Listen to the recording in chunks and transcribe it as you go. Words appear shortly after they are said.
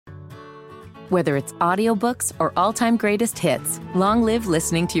Whether it's audiobooks or all-time greatest hits, long live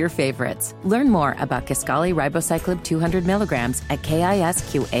listening to your favorites. Learn more about Kisqali Ribociclib 200 milligrams at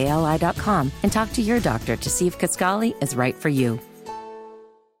KISQALI.com and talk to your doctor to see if Kisqali is right for you.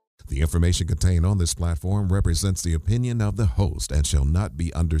 The information contained on this platform represents the opinion of the host and shall not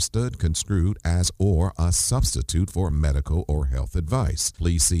be understood, construed as, or a substitute for medical or health advice.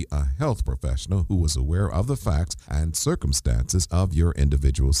 Please see a health professional who is aware of the facts and circumstances of your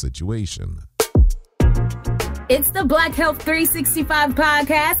individual situation. It's the Black Health 365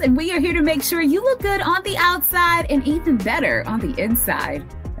 podcast, and we are here to make sure you look good on the outside and even better on the inside.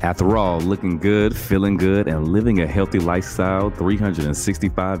 After all, looking good, feeling good, and living a healthy lifestyle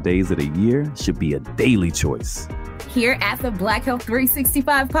 365 days of the year should be a daily choice. Here at the Black Health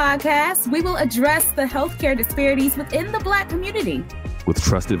 365 podcast, we will address the healthcare disparities within the Black community with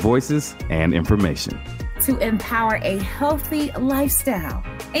trusted voices and information to empower a healthy lifestyle.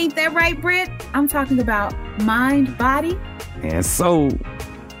 Ain't that right, Britt? I'm talking about mind, body, and soul.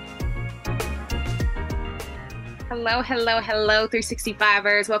 Hello,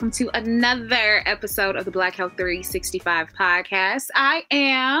 365ers. Welcome to another episode of the Black Health 365 podcast. I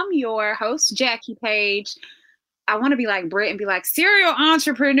am your host, Jackie Page. I want to be like Britt and be like serial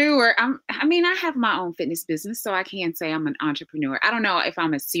entrepreneur. I have my own fitness business, so I can say I'm an entrepreneur. I don't know if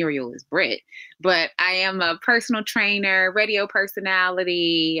I'm as serial as Britt, but I am a personal trainer, radio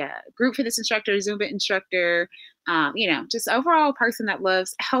personality, group fitness instructor, Zumba instructor, just overall person that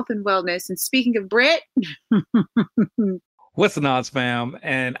loves health and wellness. And speaking of Britt. What's the odds, fam?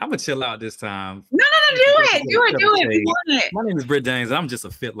 And I'm going to chill out this time. No, do it. My name is Britt James. I'm just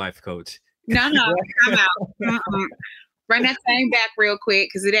a fit life coach. No, I'm out. Run that thing back real quick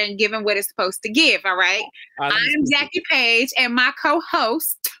because it ain't giving what it's supposed to give, all right? I'm Jackie Page and my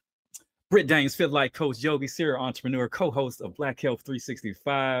co-host. Britt James, fit life coach, yogi, serial entrepreneur, co-host of Black Health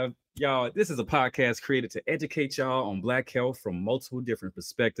 365. Y'all, this is a podcast created to educate y'all on Black health from multiple different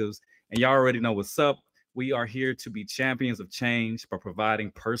perspectives. And y'all already know what's up. We are here to be champions of change by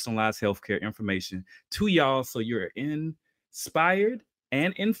providing personalized healthcare information to y'all so you're inspired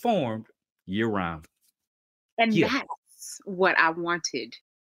and informed year-round. And that's what I wanted.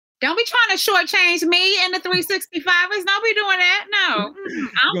 Don't be trying to shortchange me and the 365ers. Don't be doing that. No.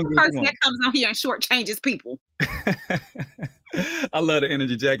 I'm the person that comes on here and shortchanges people. I love the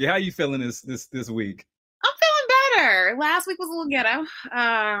energy, Jackie. How you feeling this week? I'm feeling better. Last week was a little ghetto.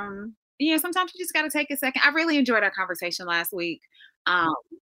 Sometimes you just got to take a second. I really enjoyed our conversation last week.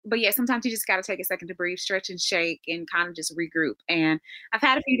 But yeah, sometimes you just got to take a second to breathe, stretch and shake and kind of just regroup. And I've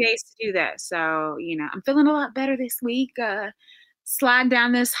had a few days to do that. So, I'm feeling a lot better this week. Sliding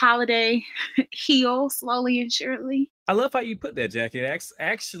down this holiday hill slowly and surely. I love how you put that, Jackie. It's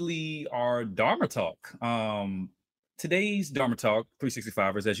actually our Dharma Talk. Today's Dharma Talk,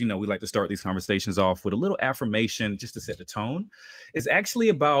 365ers, as you know, we like to start these conversations off with a little affirmation just to set the tone. It's actually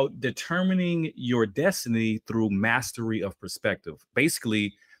about determining your destiny through mastery of perspective.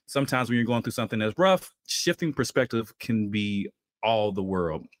 Basically, sometimes when you're going through something that's rough, shifting perspective can be all the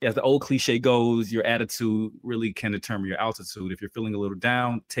world. As the old cliche goes, your attitude really can determine your altitude. If you're feeling a little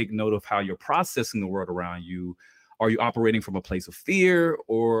down, take note of how you're processing the world around you. Are you operating from a place of fear,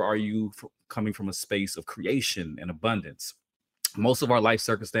 or are you coming from a space of creation and abundance? Most of our life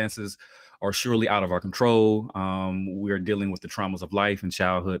circumstances are surely out of our control. We are dealing with the traumas of life and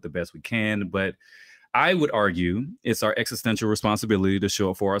childhood the best we can, but I would argue it's our existential responsibility to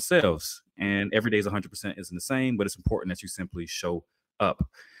show up for ourselves. And every day is 100% isn't the same, but it's important that you simply show up.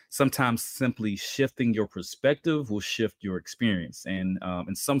 Sometimes simply shifting your perspective will shift your experience. And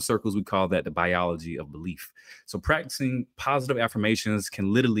in some circles, we call that the biology of belief. So practicing positive affirmations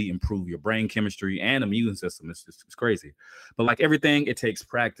can literally improve your brain chemistry and immune system. It's crazy. But like everything, it takes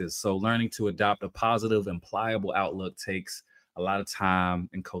practice. So learning to adopt a positive and pliable outlook takes a lot of time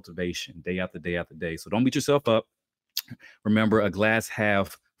and cultivation day after day after day. So don't beat yourself up. Remember, a glass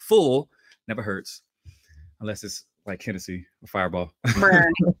half full never hurts unless it's like Hennessy or Fireball.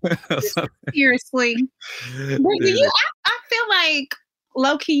 Seriously. I feel like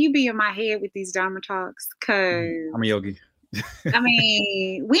low-key you be in my head with these Dharma talks because I'm a yogi.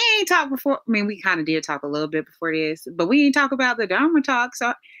 We ain't talked before. We kind of did talk a little bit before this, but we ain't talk about the Dharma talk.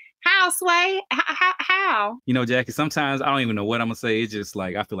 So how, Sway? How? Jackie, sometimes I don't even know what I'm going to say. It's just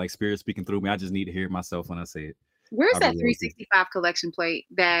like I feel like spirit speaking through me. I just need to hear it myself when I say it. Where's that 365 collection plate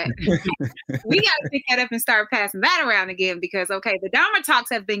that we got to pick that up and start passing that around again? Because, okay, the Dharma talks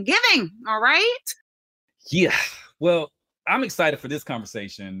have been giving. All right. Yeah. Well, I'm excited for this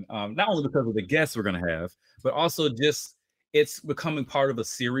conversation, not only because of the guests we're going to have, but also just it's becoming part of a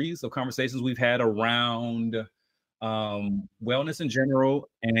series of conversations we've had around wellness in general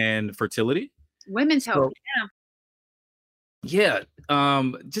and fertility. Women's health. So,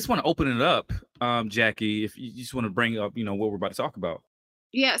 just want to open it up, Jackie, if you just want to bring up, what we're about to talk about.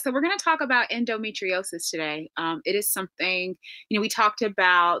 Yeah, so we're going to talk about endometriosis today. It is something, we talked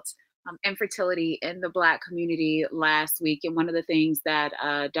about infertility in the Black community last week. And one of the things that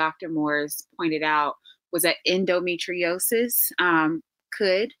Dr. Morris pointed out was that endometriosis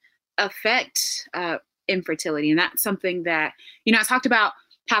could affect infertility. And that's something that, I talked about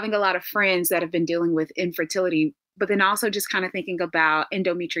having a lot of friends that have been dealing with infertility, but then also just kind of thinking about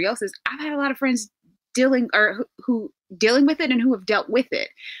endometriosis. I've had a lot of friends who dealing with it and who have dealt with it.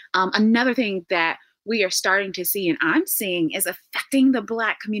 Another thing that we are starting to see and I'm seeing is affecting the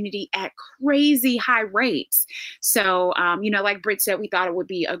Black community at crazy high rates. So, like Britt said, we thought it would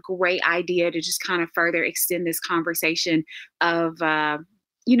be a great idea to just kind of further extend this conversation of,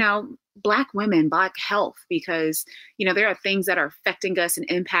 Black women, Black health, because, there are things that are affecting us and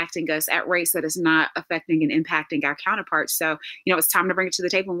impacting us at rates that is not affecting and impacting our counterparts. So, it's time to bring it to the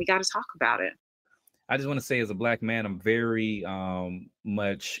table and we got to talk about it. I just want to say, as a Black man, I'm very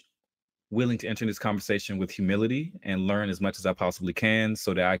much willing to enter this conversation with humility and learn as much as I possibly can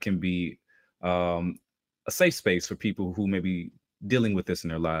so that I can be a safe space for people who may be dealing with this in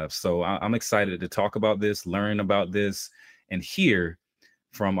their lives. So I'm excited to talk about this, learn about this, and hear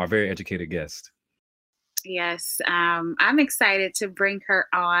from our very educated guest. Yes, I'm excited to bring her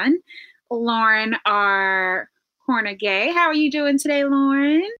on. Lauren R. Hornegay. How are you doing today,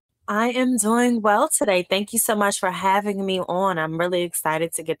 Lauren? I am doing well today. Thank you so much for having me on. I'm really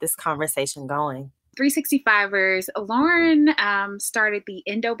excited to get this conversation going. 365ers, Lauren started the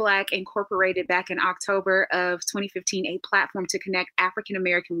Endo Black Incorporated back in October of 2015, a platform to connect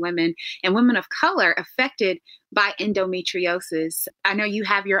African-American women and women of color affected by endometriosis. I know you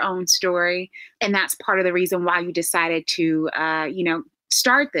have your own story, and that's part of the reason why you decided to,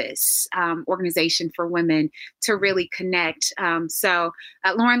 start this organization for women to really connect. So,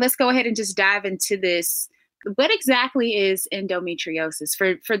 Lauren, let's go ahead and just dive into this. What exactly is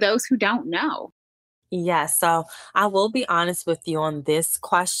endometriosis for those who don't know? Yes, so I will be honest with you on this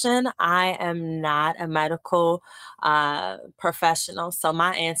question. I am not a medical professional, so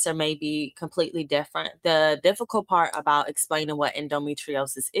my answer may be completely different. The difficult part about explaining what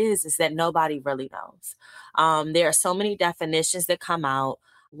endometriosis is that nobody really knows. There are so many definitions that come out.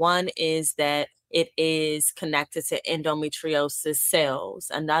 One is that it is connected to endometriosis cells.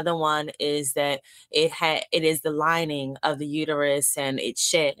 Another one is that it is the lining of the uterus and it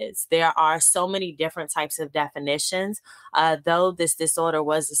sheds. There are so many different types of definitions. Though this disorder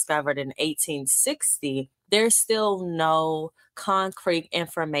was discovered in 1860, there's still no concrete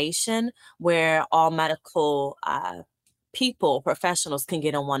information where all medical professionals can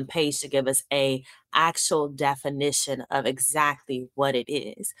get on one page to give us a actual definition of exactly what it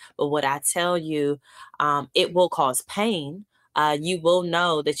is. But what I tell you, it will cause pain. You will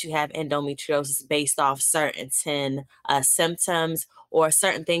know that you have endometriosis based off certain 10 symptoms or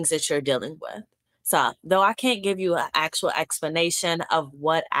certain things that you're dealing with. So though I can't give you an actual explanation of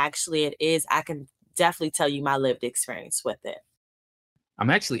what actually it is, I can definitely tell you my lived experience with it. I'm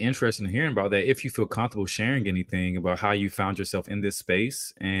actually interested in hearing about that. If you feel comfortable sharing anything about how you found yourself in this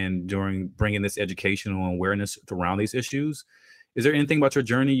space and during bringing this educational awareness around these issues, is there anything about your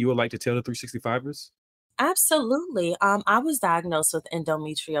journey you would like to tell the 365ers? Absolutely. I was diagnosed with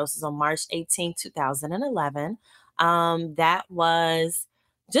endometriosis on March 18, 2011. That was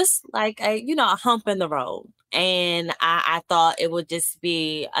just like a hump in the road. And I thought it would just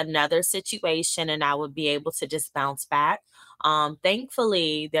be another situation and I would be able to just bounce back.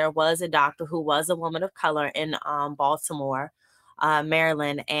 Thankfully, there was a doctor who was a woman of color in Baltimore,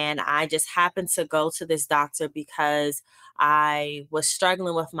 Maryland. And I just happened to go to this doctor because I was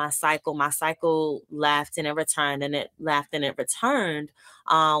struggling with my cycle. My cycle left and it returned and it left and it returned,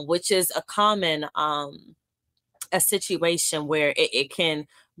 which is a common a situation where it can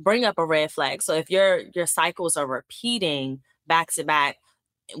bring up a red flag. So if your cycles are repeating back to back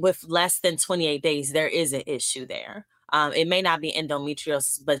with less than 28 days, there is an issue there. It may not be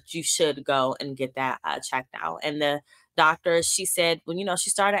endometriosis, but you should go and get that checked out. And the doctor, she said, she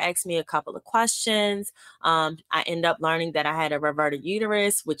started asking me a couple of questions. I ended up learning that I had a reverted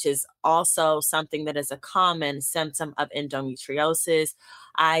uterus, which is also something that is a common symptom of endometriosis.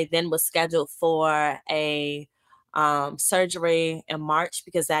 I then was scheduled for a surgery in March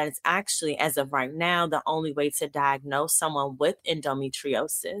because that is actually, as of right now, the only way to diagnose someone with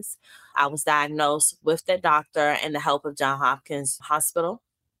endometriosis. I was diagnosed with the doctor and the help of Johns Hopkins Hospital.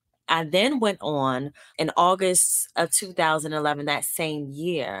 I then went on in August of 2011, that same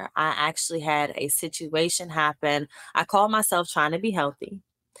year, I actually had a situation happen. I called myself trying to be healthy.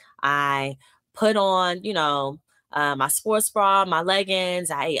 I put on, my sports bra, my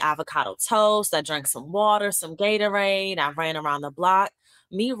leggings. I ate avocado toast. I drank some water, some Gatorade. I ran around the block.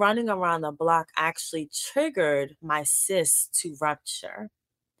 Me running around the block actually triggered my cyst to rupture.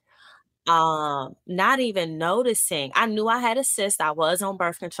 Not even noticing. I knew I had a cyst. I was on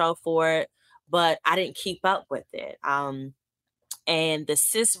birth control for it, but I didn't keep up with it. And the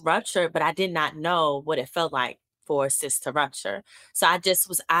cyst ruptured, but I did not know what it felt like for a cyst to rupture. So I just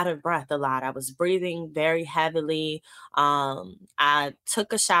was out of breath a lot. I was breathing very heavily. I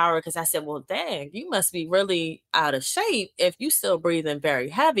took a shower because I said, well, dang, you must be really out of shape if you still breathing very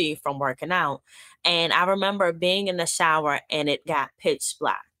heavy from working out. And I remember being in the shower and it got pitch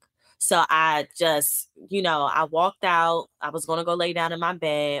black. So I just, I walked out. I was going to go lay down in my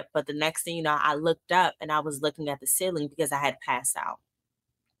bed. But the next thing you know, I looked up and I was looking at the ceiling because I had passed out.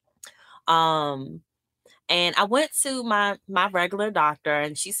 And I went to my regular doctor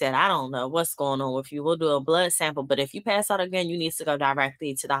and she said, I don't know what's going on with you. We'll do a blood sample. But if you pass out again, you need to go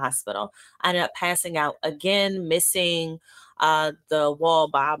directly to the hospital. I ended up passing out again, missing the wall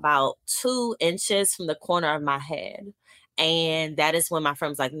by about 2 inches from the corner of my head. And that is when my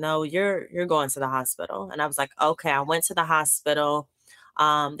friend was like, no, you're going to the hospital. And I was like, okay. I went to the hospital.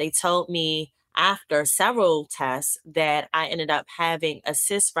 They told me after several tests that I ended up having a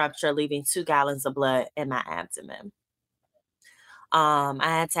cyst rupture, leaving 2 gallons of blood in my abdomen. I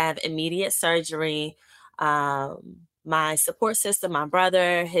had to have immediate surgery. My support system, my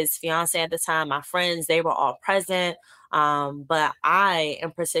brother, his fiance at the time, my friends, they were all present. But I,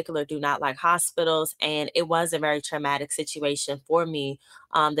 in particular, do not like hospitals, and it was a very traumatic situation for me.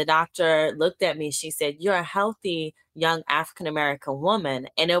 The doctor looked at me. She said, you're a healthy young African-American woman.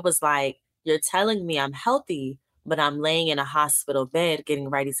 And it was like, you're telling me I'm healthy, but I'm laying in a hospital bed getting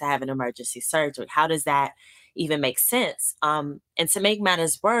ready to have an emergency surgery. How does that even make sense? And to make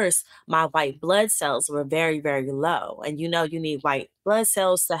matters worse, my white blood cells were very, very low. And you need white blood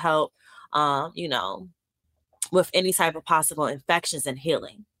cells to help, with any type of possible infections and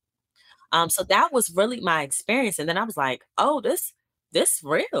healing. So that was really my experience. And then I was like, oh, this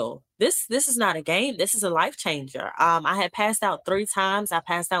real. This is not a game. This is a life changer. I had passed out 3 times. I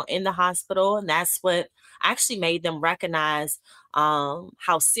passed out in the hospital, and that's what actually made them recognize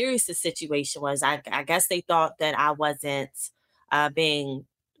how serious the situation was. I guess they thought that I wasn't being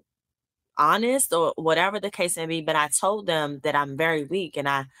honest or whatever the case may be, but I told them that I'm very weak. And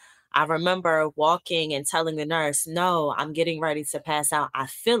I remember walking and telling the nurse, no, I'm getting ready to pass out. I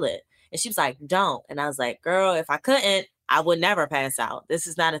feel it. And she was like, don't. And I was like, girl, if I couldn't, I would never pass out. This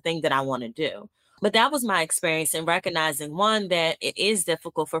is not a thing that I want to do. But that was my experience in recognizing, one, that it is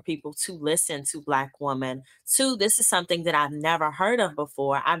difficult for people to listen to Black women. 2, this is something that I've never heard of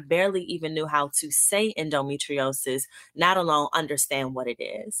before. I barely even knew how to say endometriosis, not alone understand what it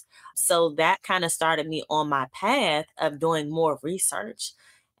is. So that kind of started me on my path of doing more research.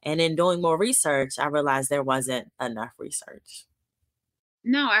 And in doing more research, I realized there wasn't enough research.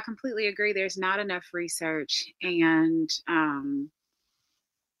 No, I completely agree. There's not enough research, and I'm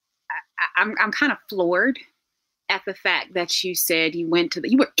kind of floored at the fact that you said you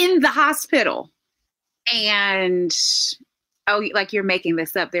were in the hospital, and like you're making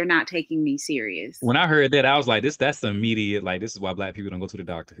this up. They're not taking me serious. When I heard that, I was like, that's immediate. Like, this is why Black people don't go to the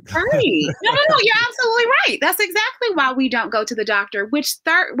doctor. Right? No, you're absolutely right. That's exactly why we don't go to the doctor. Which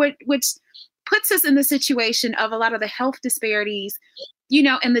puts us in the situation of a lot of the health disparities,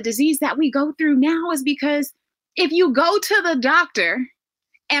 and the disease that we go through now is because if you go to the doctor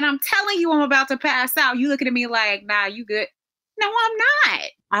and I'm telling you I'm about to pass out, you looking at me like, nah, you good. No, I'm not.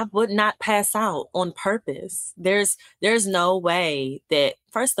 I would not pass out on purpose. There's no way that,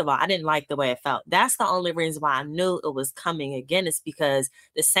 first of all, I didn't like the way it felt. That's the only reason why I knew it was coming again, is because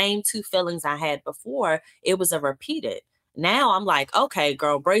the same 2 feelings I had before, it was a repeated. Now I'm like, okay,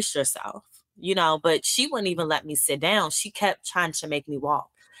 girl, brace yourself, but she wouldn't even let me sit down. She kept trying to make me walk.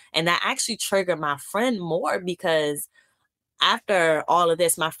 And that actually triggered my friend more, because after all of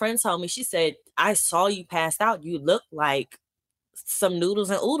this, my friend told me, she said, I saw you passed out. You look like some noodles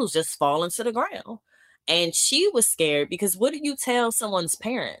and oodles just falling to the ground. And she was scared, because what do you tell someone's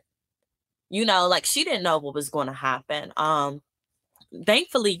parent? Like, she didn't know what was going to happen.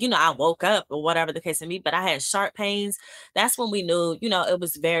 Thankfully, I woke up or whatever the case may be, but I had sharp pains. That's when we knew, it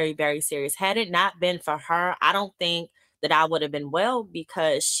was very, very serious. Had it not been for her, I don't think that I would have been well,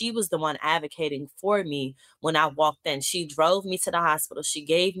 because she was the one advocating for me when I walked in. She drove me to the hospital. She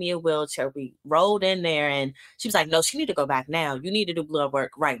gave me a wheelchair. We rolled in there and she was like, no, she need to go back now. You need to do blood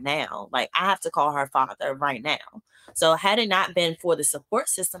work right now. Like, I have to call her father right now. So had it not been for the support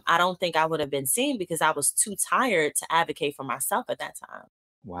system, I don't think I would have been seen, because I was too tired to advocate for myself at that time.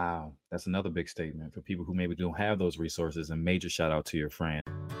 Wow, that's another big statement for people who maybe don't have those resources. And major shout out to your friend.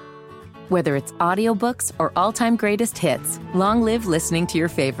 Whether it's audiobooks or all-time greatest hits, long live listening to your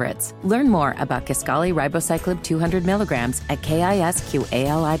favorites. Learn more about Kisqali Ribociclib 200 milligrams at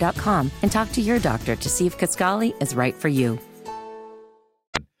KISQALI.com and talk to your doctor to see if Kisqali is right for you.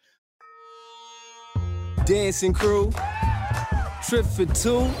 Dancing crew, trip for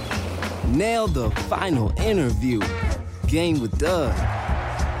two, nail the final interview. Game with Doug,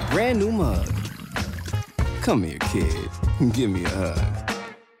 brand new mug. Come here, kid, give me a hug.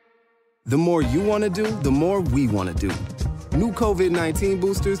 The more you want to do, the more we want to do. New COVID-19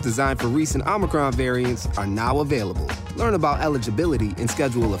 boosters designed for recent Omicron variants are now available. Learn about eligibility and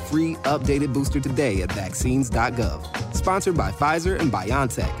schedule a free, updated booster today at vaccines.gov. Sponsored by Pfizer and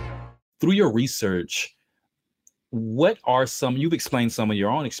BioNTech. Through your research, what are you've explained some of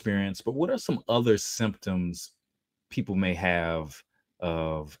your own experience, but what are some other symptoms people may have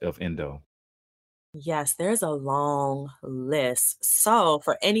of endo? Yes, there's a long list. So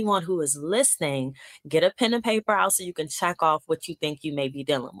for anyone who is listening, get a pen and paper out so you can check off what you think you may be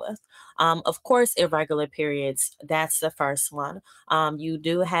dealing with. Of course, irregular periods, that's the first one. You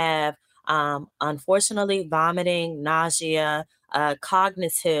do have, unfortunately, vomiting, nausea,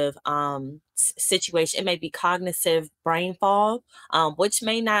 cognitive situation. It may be cognitive brain fog, which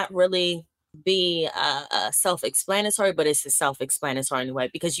may not really be self-explanatory, but it's self-explanatory anyway,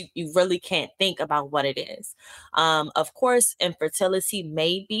 because you really can't think about what it is. Of course, infertility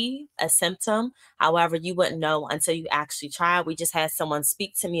may be a symptom. However, you wouldn't know until you actually try. We just had someone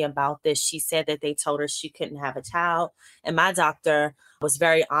speak to me about this. She said that they told her she couldn't have a child. And my doctor was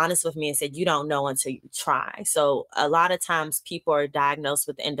very honest with me and said, you don't know until you try. So a lot of times people are diagnosed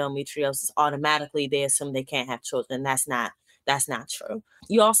with endometriosis. Automatically, they assume they can't have children. That's not true.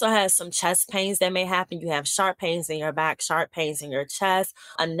 You also have some chest pains that may happen. You have sharp pains in your back, sharp pains in your chest.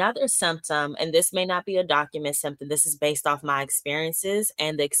 Another symptom, and this may not be a document symptom, this is based off my experiences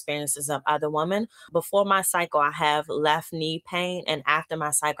and the experiences of other women. Before my cycle, I have left knee pain, and after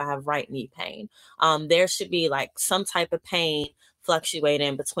my cycle, I have right knee pain. There should be like some type of pain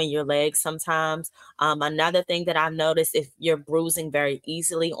fluctuating between your legs sometimes. Another thing that I've noticed, if you're bruising very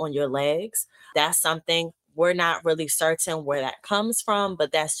easily on your legs, that's something. We're not really certain where that comes from,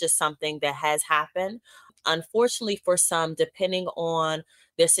 but that's just something that has happened. Unfortunately, for some, depending on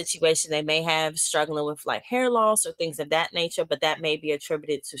their situation, they may have struggling with like hair loss or things of that nature, but that may be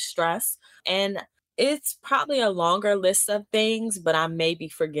attributed to stress. And it's probably a longer list of things, but I may be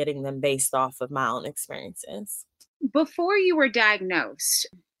forgetting them based off of my own experiences. Before you were diagnosed,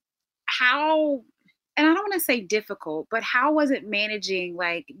 how, and I don't want to say difficult, but how was it managing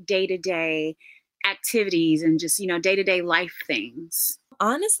like day-to-day activities and just, day-to-day life things?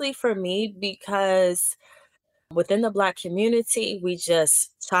 Honestly, for me, because within the Black community, we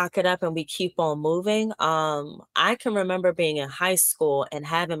just chalk it up and we keep on moving. I can remember being in high school and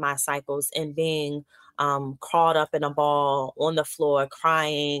having my cycles and being crawled up in a ball on the floor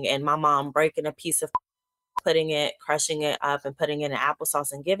crying, and my mom breaking a piece of crushing it up and putting it in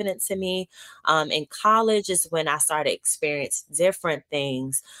applesauce and giving it to me. In college is when I started experiencing different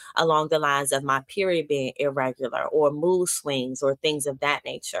things along the lines of my period being irregular or mood swings or things of that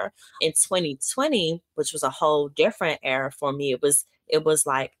nature. In 2020, which was a whole different era for me, it was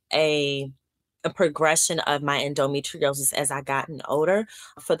like a progression of my endometriosis as I gotten older.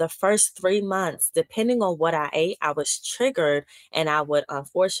 For the first 3 months, depending on what I ate, I was triggered and I would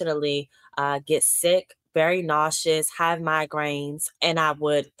unfortunately get sick, very nauseous, have migraines, and I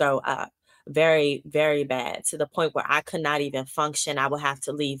would throw up very, very bad, to the point where I could not even function. I would have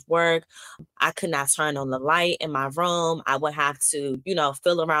to leave work. I could not turn on the light in my room. I would have to,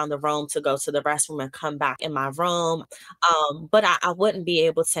 fill around the room to go to the restroom and come back in my room. But I wouldn't be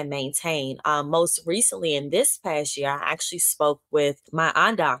able to maintain. Most recently in this past year, I actually spoke with my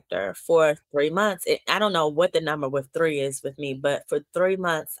eye doctor for 3 months. I don't know what the number with 3 is with me, but for 3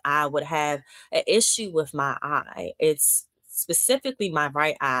 months, I would have an issue with my eye. It's specifically my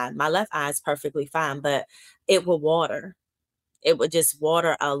right eye. My left eye is perfectly fine, but it will water. It would just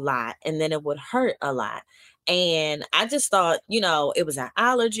water a lot, and then it would hurt a lot. And I just thought, it was an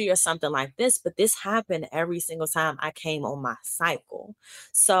allergy or something like this, but this happened every single time I came on my cycle.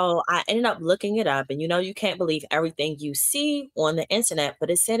 So I ended up looking it up, and you can't believe everything you see on the internet, but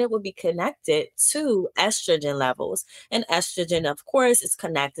it said it would be connected to estrogen levels. And estrogen, of course, is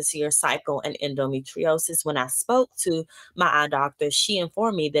connected to your cycle and endometriosis. When I spoke to my eye doctor, she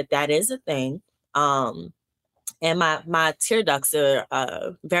informed me that that is a thing. And my tear ducts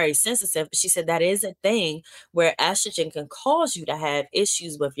are very sensitive. She said that is a thing where estrogen can cause you to have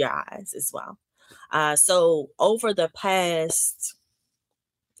issues with your eyes as well. So over the past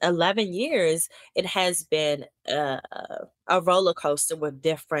 11 years, it has been a roller coaster with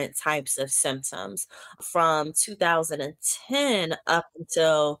different types of symptoms. From 2010 up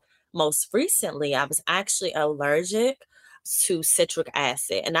until most recently, I was actually allergic to citric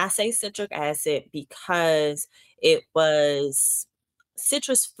acid. And I say citric acid because it was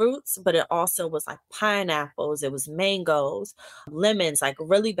citrus fruits, but it also was like pineapples, it was mangoes, lemons, like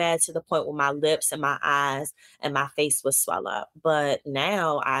really bad to the point where my lips and my eyes and my face would swell up. But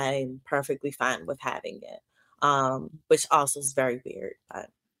now I'm perfectly fine with having it, which also is very weird. But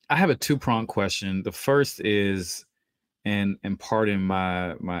I have a two-pronged question. The first is, and pardon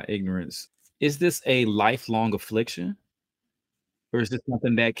my ignorance, is this a lifelong affliction? Or is this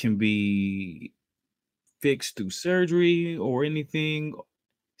something that can be fixed through surgery or anything?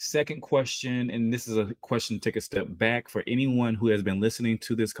 Second question, and this is a question to take a step back for anyone who has been listening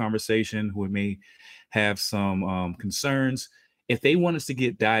to this conversation who may have some concerns. If they want us to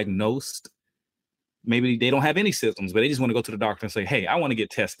get diagnosed, maybe they don't have any symptoms, but they just want to go to the doctor and say, hey, I want to get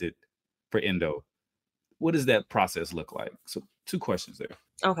tested for endo. What does that process look like? So 2 questions there.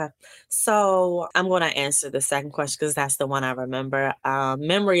 okay, so I'm going to answer the second question because that's the one I remember.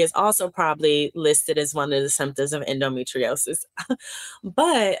 Memory is also probably listed as one of the symptoms of endometriosis.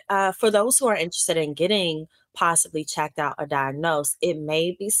 But for those who are interested in getting possibly checked out or diagnosed, it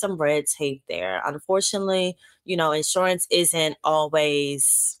may be some red tape there. Unfortunately, insurance isn't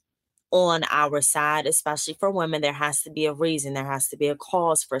always on our side, especially for women. There has to be a reason, there has to be a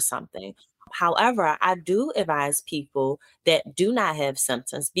cause for something. However, I do advise people that do not have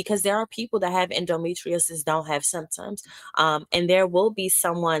symptoms, because there are people that have endometriosis don't have symptoms. And there will be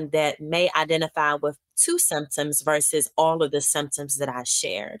someone that may identify with 2 symptoms versus all of the symptoms that I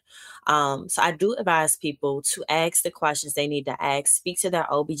shared. So I do advise people to ask the questions they need to ask, speak to their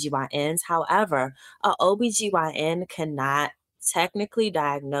OBGYNs. However, a OBGYN cannot technically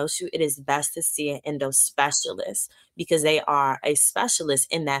diagnose you. It is best to see an endo specialist because they are a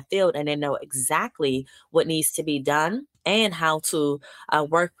specialist in that field and they know exactly what needs to be done and how to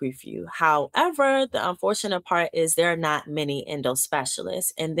work with you. However, the unfortunate part is there are not many endo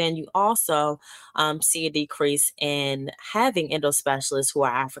specialists. And then you also see a decrease in having endo specialists who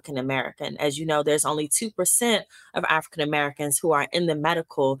are African American. As you know, there's only 2% of African Americans who are in the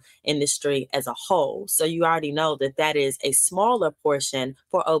medical industry as a whole. So you already know that that is a smaller portion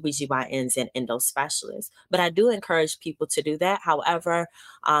for OBGYNs and endo specialists. But I do encourage people to do that. However,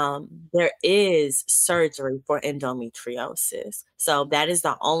 there is surgery for endometriosis. So that is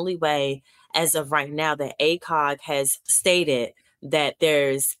the only way as of right now that ACOG has stated that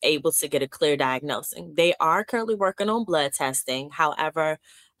there's able to get a clear diagnosis. They are currently working on blood testing. However,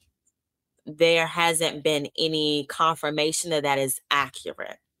 there hasn't been any confirmation that that is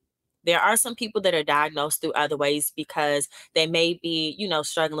accurate. There are some people that are diagnosed through other ways because they may be,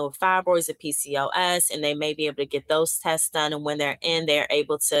 struggling with fibroids or PCOS, and they may be able to get those tests done. And when they're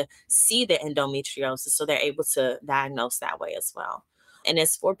able to see the endometriosis. So they're able to diagnose that way as well. And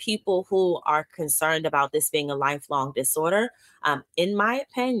as for people who are concerned about this being a lifelong disorder, in my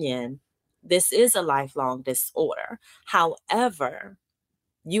opinion, this is a lifelong disorder. However,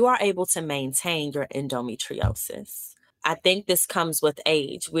 you are able to maintain your endometriosis. I think this comes with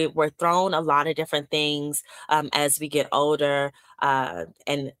age. We're thrown a lot of different things as we get older.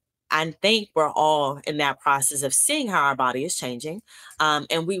 And I think we're all in that process of seeing how our body is changing.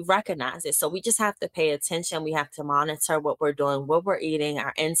 And we recognize it. So we just have to pay attention. We have to monitor what we're doing, what we're eating,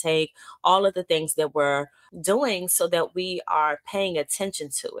 our intake, all of the things that we're doing so that we are paying attention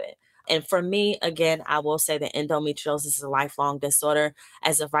to it. And for me, again, I will say that endometriosis is a lifelong disorder.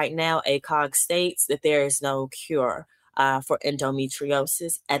 As of right now, ACOG states that there is no cure for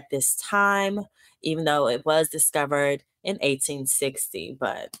endometriosis at this time, even though it was discovered in 1860.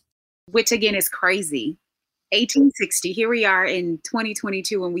 But which again is crazy. 1860. Here we are in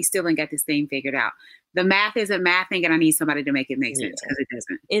 2022, and we still ain't got this thing figured out. The math isn't mathing, and I need somebody to make it make sense because it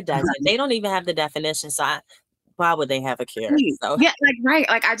doesn't. It doesn't. They don't even have the definition. So why would they have a cure? So. Yeah, right.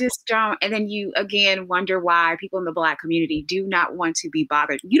 I just don't. And then you again wonder why people in the Black community do not want to be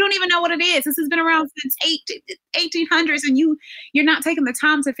bothered. You don't even know what it is. This has been around since 1800s, and you're not taking the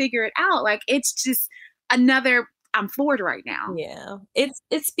time to figure it out. Like, it's just another. I'm floored right now. Yeah,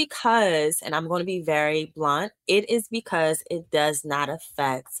 it's because, and I'm going to be very blunt, it is because it does not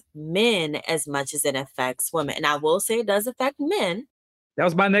affect men as much as it affects women. And I will say it does affect men. That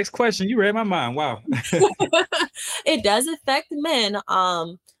was my next question. You read my mind. Wow. It does affect men,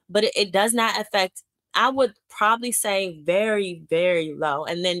 but it does not affect, I would probably say, very, very low.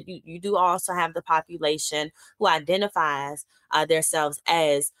 And then you do also have the population who identifies themselves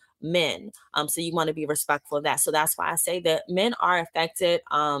as men. So you want to be respectful of that. So that's why I say that men are affected.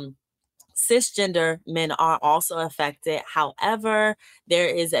 Cisgender men are also affected. However, there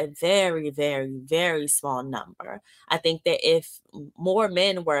is a very, very, very small number. I think that if more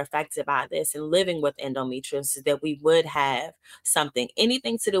men were affected by this and living with endometriosis, that we would have something.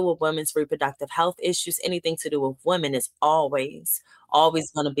 Anything to do with women's reproductive health issues, anything to do with women is always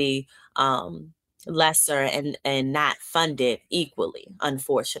going to be lesser and not funded equally,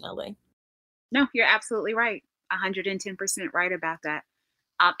 unfortunately. No, you're absolutely right. 110% right about that.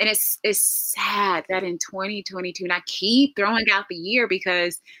 And it's sad that in 2022, and I keep throwing out the year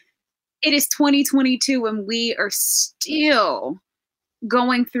because it is 2022 and we are still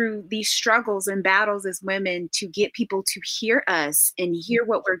going through these struggles and battles as women to get people to hear us and hear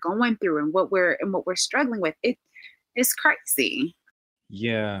what we're going through and what we're struggling with. It's crazy.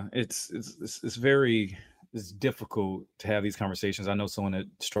 Yeah, it's difficult to have these conversations. I know someone that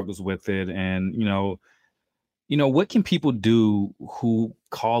struggles with it, and what can people do who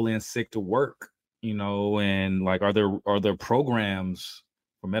call in sick to work? And like, are there programs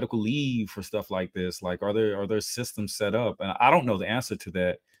for medical leave for stuff like this? Like, are there systems set up? And I don't know the answer to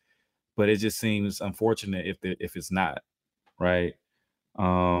that, but it just seems unfortunate if it's not, right?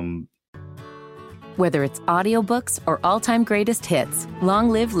 Whether it's audiobooks or all-time greatest hits, long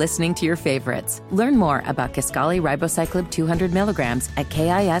live listening to your favorites. Learn more about Kisqali Ribociclib 200 milligrams at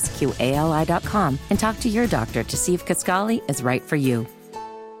KISQALI.com and talk to your doctor to see if Kisqali is right for you.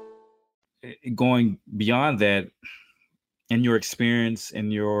 Going beyond that, in your experience,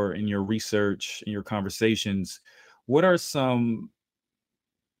 in your research, in your conversations, what are some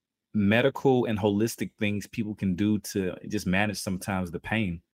medical and holistic things people can do to just manage sometimes the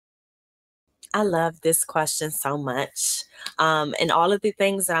pain? I love this question so much. And all of the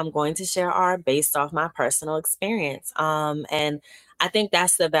things that I'm going to share are based off my personal experience. And I think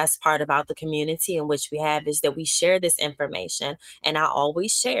that's the best part about the community in which we have is that we share this information. And I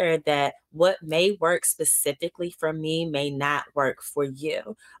always share that what may work specifically for me may not work for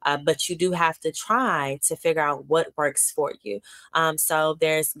you. But you do have to try to figure out what works for you. So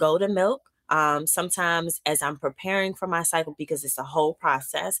there's golden milk. Sometimes as I'm preparing for my cycle, because it's a whole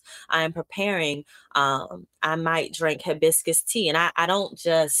process, I am preparing, I might drink hibiscus tea, and I don't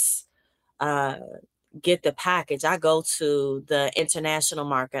just get the package. I go to the international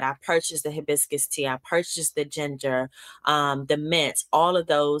market. I purchase the hibiscus tea. I purchase the ginger, the mint, all of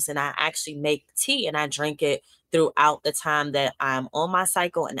those. And I actually make tea and I drink it throughout the time that I'm on my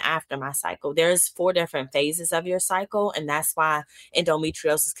cycle and after my cycle. There's 4 different phases of your cycle. And that's why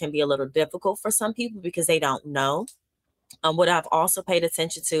endometriosis can be a little difficult for some people because they don't know. What I've also paid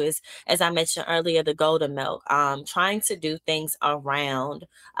attention to is, as I mentioned earlier, the golden milk, trying to do things around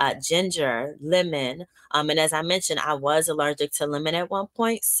ginger, lemon. And as I mentioned, I was allergic to lemon at one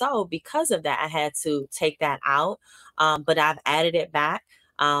point. So because of that, I had to take that out. But I've added it back.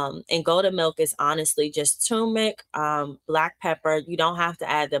 And golden milk is honestly just turmeric, black pepper. You don't have to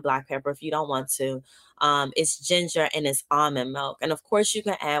add the black pepper if you don't want to. It's ginger and it's almond milk. And of course, you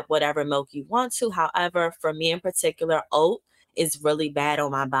can add whatever milk you want to. However, for me in particular, oat is really bad on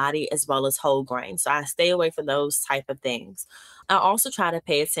my body as well as whole grain. So I stay away from those type of things. I also try to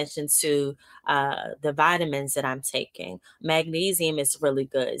pay attention to the vitamins that I'm taking. Magnesium is really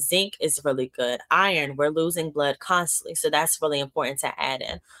good. Zinc is really good. Iron, we're losing blood constantly. So that's really important to add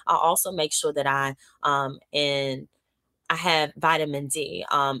in. I also make sure that I have vitamin D.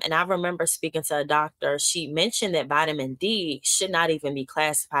 And I remember speaking to a doctor. She mentioned that vitamin D should not even be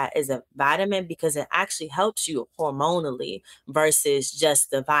classified as a vitamin because it actually helps you hormonally versus just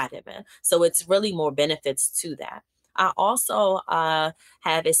the vitamin. So it's really more benefits to that. I also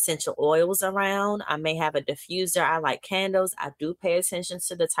have essential oils around. I may have a diffuser. I like candles. I do pay attention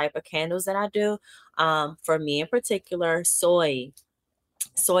to the type of candles that I do. For me in particular, soy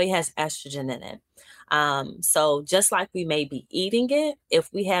has estrogen in it. So just like we may be eating it,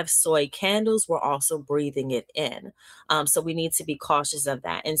 if we have soy candles, we're also breathing it in. So we need to be cautious of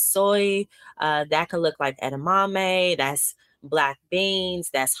that. And soy, that can look like edamame, that's black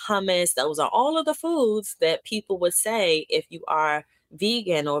beans, that's hummus. Those are all of the foods that people would say if you are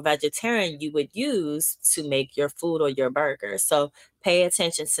vegan or vegetarian, you would use to make your food or your burger. So pay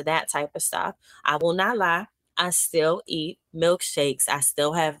attention to that type of stuff. I will not lie. I still eat milkshakes. I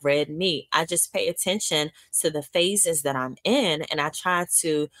still have red meat. I just pay attention to the phases that I'm in and I try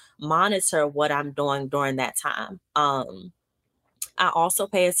to monitor what I'm doing during that time. I also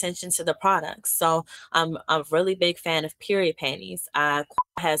pay attention to the products. So I'm a really big fan of period panties.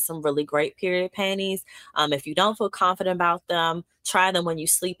 Has some really great period panties. If you don't feel confident about them, try them when you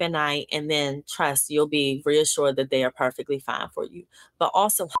sleep at night and then trust you'll be reassured that they are perfectly fine for you. But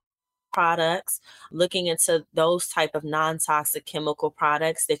also products, looking into those type of non-toxic chemical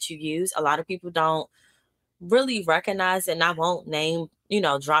products that you use. A lot of people don't really recognize it, and I won't name,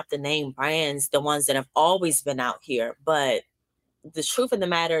 drop the name brands, the ones that have always been out here. But the truth of the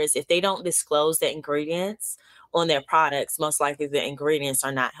matter is, if they don't disclose the ingredients on their products, most likely the ingredients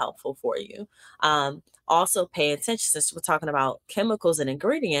are not helpful for you. Also pay attention, since we're talking about chemicals and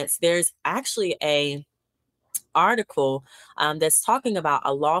ingredients, there's actually a article that's talking about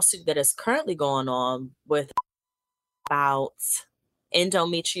a lawsuit that is currently going on with about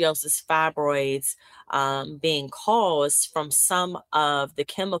endometriosis fibroids being caused from some of the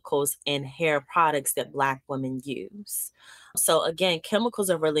chemicals in hair products that Black women use. So again, chemicals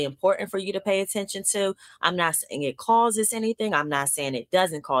are really important for you to pay attention to. I'm not saying it causes anything. I'm not saying it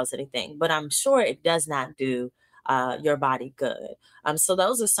doesn't cause anything, but I'm sure it does not do your body good. So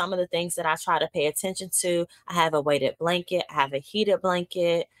those are some of the things that I try to pay attention to. I have a weighted blanket, I have a heated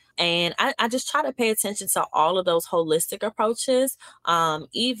blanket, and I just try to pay attention to all of those holistic approaches.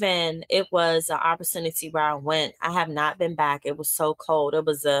 Even it was an opportunity where I went, I have not been back. It was so cold. It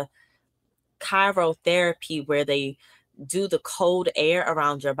was a chirotherapy where they do the cold air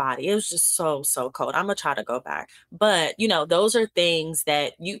around your body. It was just so cold. I'm gonna try to go back. But those are things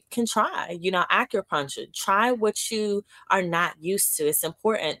that you can try. Acupuncture. Try what you are not used to. It's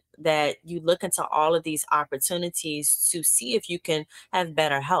important that you look into all of these opportunities to see if you can have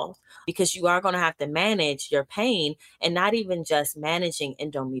better health, because you are going to have to manage your pain, and not even just managing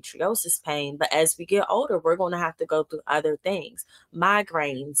endometriosis pain, but as we get older, we're going to have to go through other things.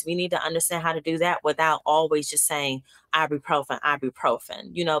 Migraines, we need to understand how to do that without always just saying ibuprofen,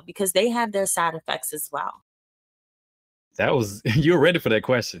 because they have their side effects as well. That was, you were ready for that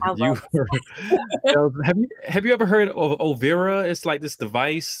question. Have you ever heard of Overa? It's like this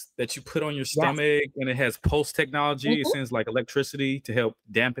device that you put on your stomach, and it has pulse technology. It sends like electricity to help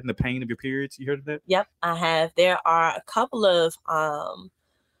dampen the pain of your periods. You heard of that? Yep, I have. There are a couple of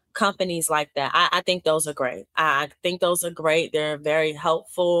companies like that. I think those are great. I think those are great. They're very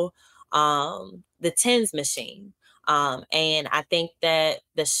helpful. The TENS machine. And I think that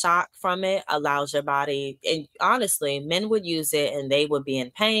the shock from it allows your body, and honestly, men would use it and they would be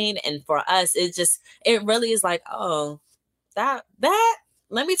in pain. And for us, it really is like, oh, that,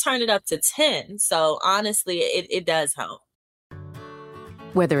 let me turn it up to 10. So honestly, it does help.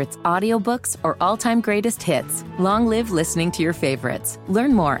 Whether it's audiobooks or all-time greatest hits, long live listening to your favorites.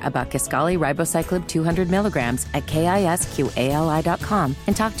 Learn more about Kisqali Ribociclib 200 milligrams at KISQALI.com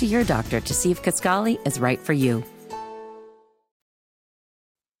and talk to your doctor to see if Kisqali is right for you.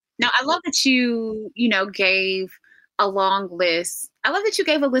 Now, I love that you gave a long list. I love that you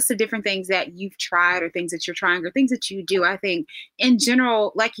gave a list of different things that you've tried, or things that you're trying, or things that you do. I think in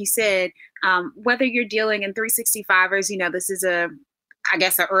general, like you said, whether you're dealing in 365ers, this is a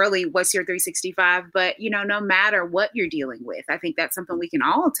early, what's your 365? But, no matter what you're dealing with, I think that's something we can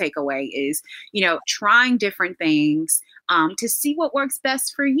all take away is, trying different things to see what works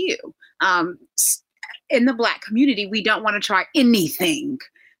best for you. In the Black community, we don't want to try anything.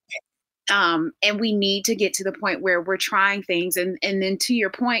 And we need to get to the point where we're trying things. And then to your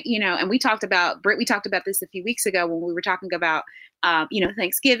point, and we talked about this a few weeks ago when we were talking about,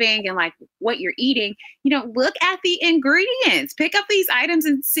 Thanksgiving and like what you're eating, look at the ingredients, pick up these items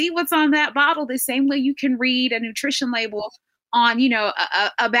and see what's on that bottle. The same way you can read a nutrition label on,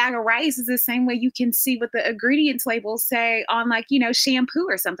 a bag of rice is the same way you can see what the ingredients labels say on shampoo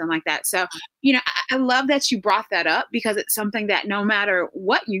or something like that. So, I love that you brought that up, because it's something that no matter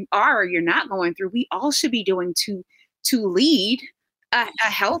what you are or you're not going through, we all should be doing to lead a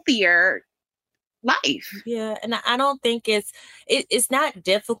healthier life. Yeah. And I don't think it's not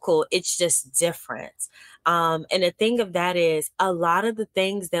difficult. It's just different. And the thing of that is, a lot of the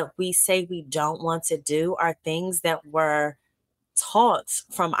things that we say we don't want to do are things that were taught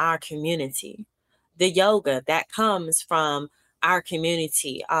from our community. The yoga that comes from our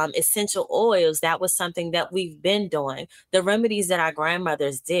community, essential oils, that was something that we've been doing. The remedies that our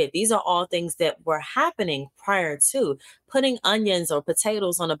grandmothers did, these are all things that were happening prior to putting onions or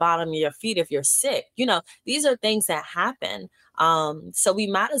potatoes on the bottom of your feet if you're sick. These are things that happen. So we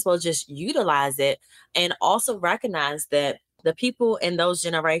might as well just utilize it, and also recognize that the people in those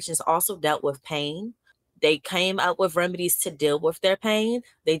generations also dealt with pain. They came up with remedies to deal with their pain.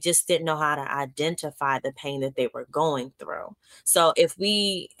 They just didn't know how to identify the pain that they were going through. So if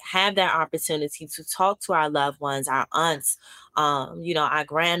we have that opportunity to talk to our loved ones, our aunts, Our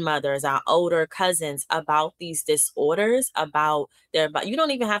grandmothers, our older cousins about these disorders, about you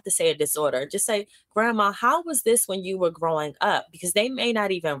don't even have to say a disorder. Just say, Grandma, how was this when you were growing up? Because they may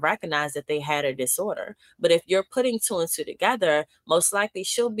not even recognize that they had a disorder. But if you're putting two and two together, most likely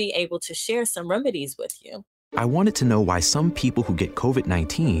she'll be able to share some remedies with you. I wanted to know why some people who get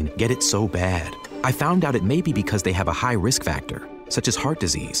COVID-19 get it so bad. I found out it may be because they have a high risk factor, such as heart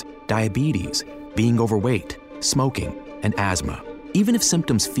disease, diabetes, being overweight, smoking, and asthma. Even if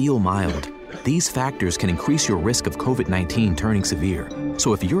symptoms feel mild, these factors can increase your risk of COVID-19 turning severe.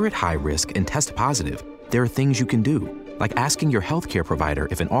 So if you're at high risk and test positive, there are things you can do, like asking your healthcare provider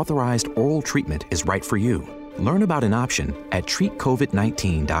if an authorized oral treatment is right for you. Learn about an option at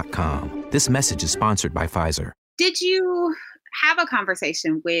treatcovid19.com. This message is sponsored by Pfizer. Did you have a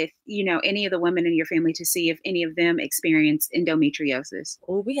conversation with, any of the women in your family to see if any of them experienced endometriosis?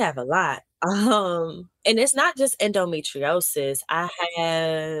 Well, we have a lot. And it's not just endometriosis. I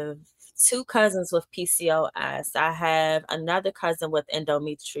have 2 cousins with PCOS. I have another cousin with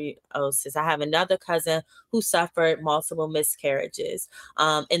endometriosis. I have another cousin who suffered multiple miscarriages.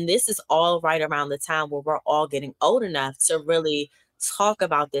 And this is all right around the time where we're all getting old enough to really talk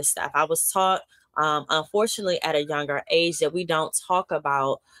about this stuff. I was taught, unfortunately, at a younger age that we don't talk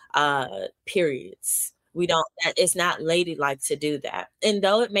about periods. It's not ladylike to do that. And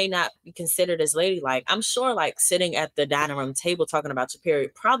though it may not be considered as ladylike, I'm sure like sitting at the dining room table talking about your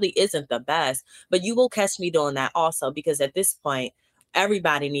period probably isn't the best, but you will catch me doing that also, because at this point,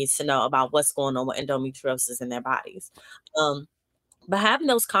 everybody needs to know about what's going on with endometriosis in their bodies. But having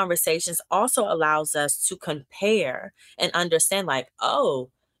those conversations also allows us to compare and understand like,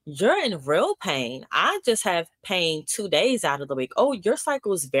 oh, you're in real pain. I just have pain 2 days out of the week. Oh, your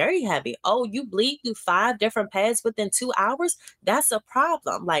cycle is very heavy. Oh, you bleed through 5 different pads within 2 hours. That's a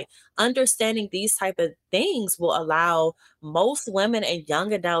problem. Like understanding these type of things will allow most women and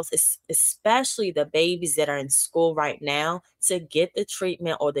young adults, especially the babies that are in school right now, to get the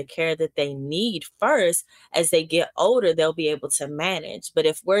treatment or the care that they need first. As they get older, they'll be able to manage. But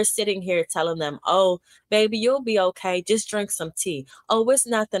if we're sitting here telling them, oh, baby, you'll be okay, just drink some tea. Oh, it's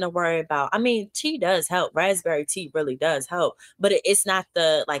nothing to worry about. I mean, tea does help. Raspberry tea really does help. But it's not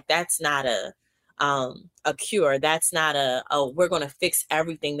that's not a cure. That's not we're going to fix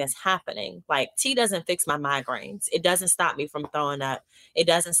everything that's happening. Like tea doesn't fix my migraines. It doesn't stop me from throwing up. It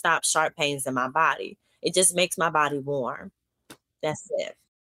doesn't stop sharp pains in my body. It just makes my body warm. That's it.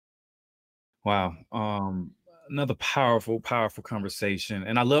 Wow. Another powerful conversation.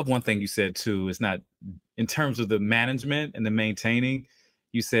 And I love one thing you said too. It's not in terms of the management and the maintaining.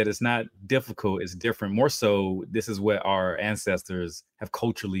 You said it's not difficult, it's different. More so, this is what our ancestors have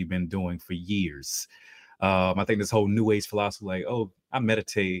culturally been doing for years. I think this whole new age philosophy, like, oh, I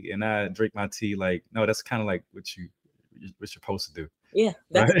meditate and I drink my tea. Like, no, that's kind of like what you're supposed to do. Yeah.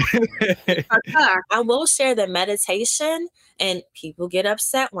 Right? I will share that meditation, and people get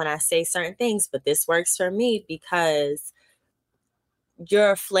upset when I say certain things, but this works for me because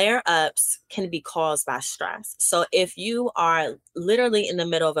your flare-ups can be caused by stress. So if you are literally in the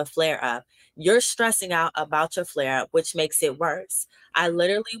middle of a flare-up, you're stressing out about your flare-up, which makes it worse. I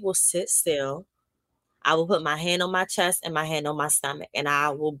literally will sit still. I will put my hand on my chest and my hand on my stomach, and I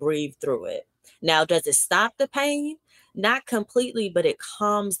will breathe through it. Now, does it stop the pain? Not completely, but it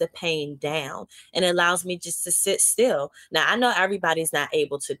calms the pain down and allows me just to sit still. Now, I know everybody's not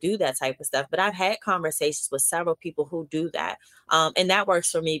able to do that type of stuff, but I've had conversations with several people who do that. And that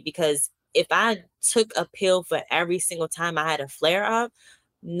works for me because if I took a pill for every single time I had a flare up,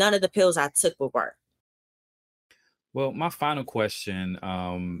 none of the pills I took would work. Well, my final question,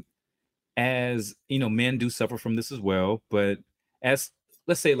 as you know, men do suffer from this as well, but as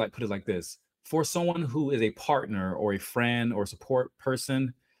let's say, like, put it like this, for someone who is a partner or a friend or support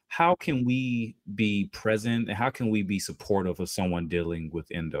person, how can we be present and how can we be supportive of someone dealing with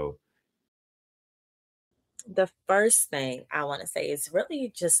endo? The first thing I want to say is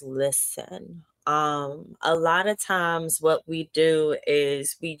really just listen. A lot of times what we do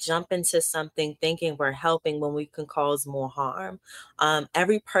is we jump into something thinking we're helping when we can cause more harm.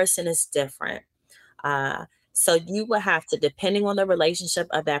 Every person is different. So you will have to, depending on the relationship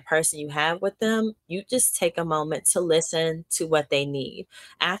of that person you have with them, you just take a moment to listen to what they need.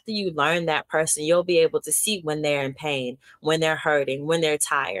 After you learn that person, you'll be able to see when they're in pain, when they're hurting, when they're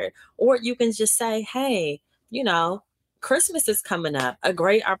tired. Or you can just say, hey, Christmas is coming up, a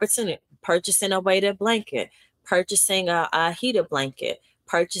great opportunity. Purchasing a weighted blanket, purchasing a heated blanket,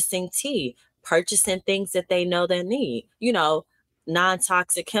 purchasing tea, purchasing things that they know they need,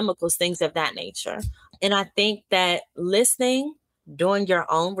 non-toxic chemicals, things of that nature. And I think that listening, doing your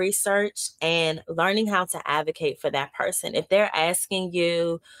own research and learning how to advocate for that person. If they're asking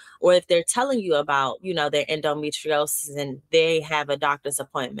you or if they're telling you about, their endometriosis and they have a doctor's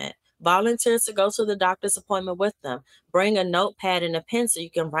appointment, volunteer to go to the doctor's appointment with them. Bring a notepad and a pen so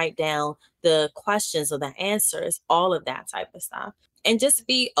you can write down the questions or the answers, all of that type of stuff. And just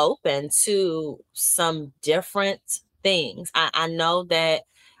be open to some different things. I know that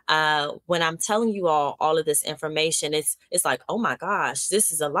when I'm telling you all of this information, it's like, oh my gosh, this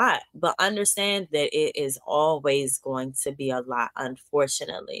is a lot. But understand that it is always going to be a lot,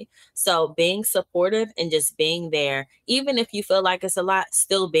 unfortunately. So being supportive and just being there, even if you feel like it's a lot,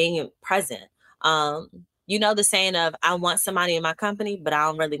 still being present. The saying of, I want somebody in my company, but I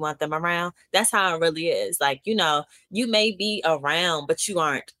don't really want them around. That's how it really is. Like, you may be around, but you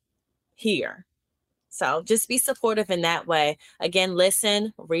aren't here. So just be supportive in that way. Again,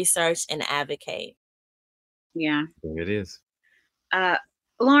 listen, research, and advocate. Yeah. There it is.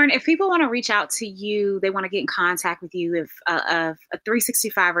 Lauren, if people want to reach out to you, they want to get in contact with you, if a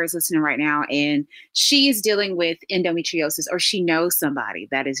 365er is listening right now and she is dealing with endometriosis, or she knows somebody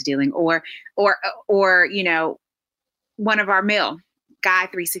that is dealing, or one of our male guy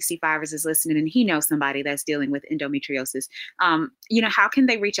 365ers is listening and he knows somebody that's dealing with endometriosis, how can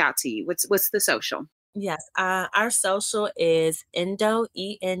they reach out to you? What's the social? Yes. Our social is Endo,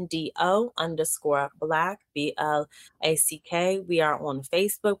 ENDO_Black, BLACK. We are on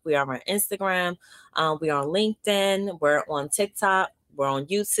Facebook. We are on Instagram. We are on LinkedIn. We're on TikTok. We're on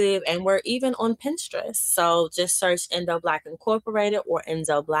YouTube, and we're even on Pinterest. So just search Endo Black Incorporated or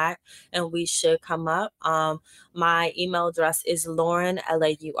Endo Black, and we should come up. My email address is Lauren,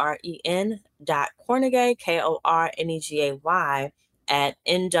 LAUREN.Cornegay, KORNEGAY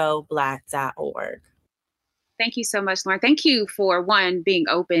 @endoblack.org. Thank you so much, Lauren. Thank you for, one, being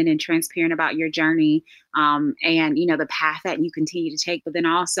open and transparent about your journey, and, the path that you continue to take, but then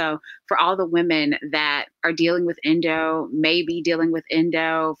also for all the women that are dealing with endo, maybe dealing with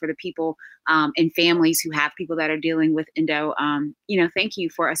endo, for the people and families who have people that are dealing with endo. Thank you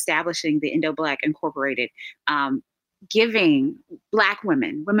for establishing the Endo Black Incorporated, giving Black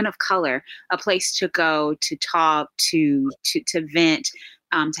women of color, a place to go, to talk, to vent,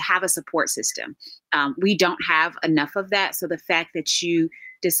 to have a support system. We don't have enough of that. So the fact that you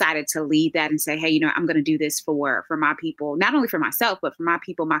decided to lead that and say, hey, I'm going to do this for my people, not only for myself, but for my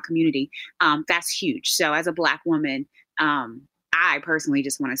people, my community, that's huge. So as a Black woman, I personally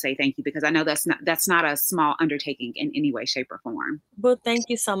just want to say thank you, because I know that's not a small undertaking in any way, shape, or form. Well, thank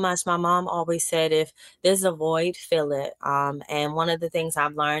you so much. My mom always said, if there's a void, fill it. And one of the things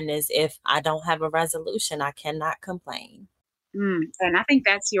I've learned is, if I don't have a resolution, I cannot complain. And I think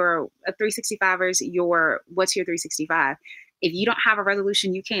that's your 365ers. What's your 365? If you don't have a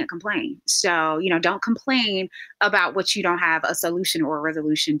resolution, you can't complain. So, don't complain about what you don't have a solution or a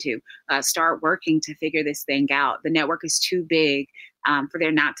resolution to. Start working to figure this thing out. The network is too big for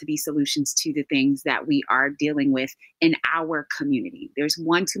there not to be solutions to the things that we are dealing with in our community. There's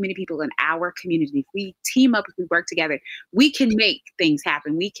one too many people in our community. If we team up, if we work together, we can make things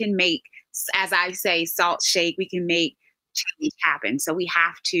happen. We can make, as I say, salt shake. We can make change happen. So we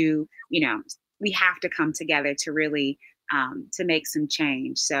have to, come together to really to make some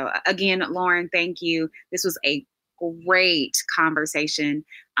change. So again, Lauren, thank you. This was a great conversation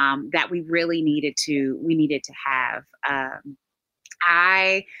that we really needed to have.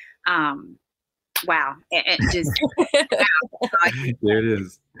 Wow. There it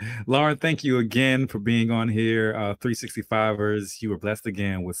is. Lauren, thank you again for being on here. 365ers, you were blessed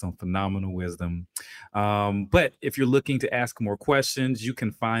again with some phenomenal wisdom. But if you're looking to ask more questions, you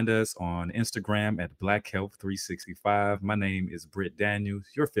can find us on Instagram at Black Health 365. My name is Britt Daniels,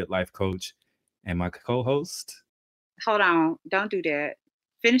 your Fit Life coach, and my co-host. Hold on. Don't do that.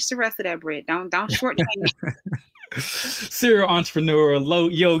 Finish the rest of that, Britt. Don't shorten me. Serial entrepreneur,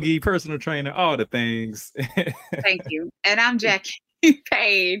 yogi, personal trainer, all the things. Thank you. And I'm Jackie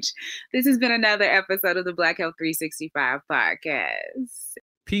Page. This has been another episode of the Black Health 365 podcast.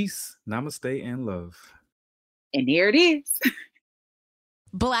 Peace, namaste, and love. And here it is.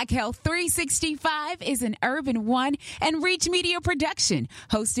 Black Health 365 is an Urban One and Reach Media production,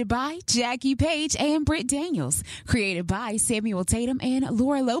 hosted by Jackie Page and Britt Daniels, created by Samuel Tatum and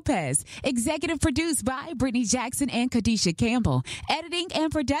Laura Lopez, executive produced by Brittany Jackson and Kadisha Campbell, editing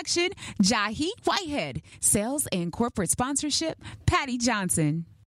and production, Jahi Whitehead, sales and corporate sponsorship, Patty Johnson.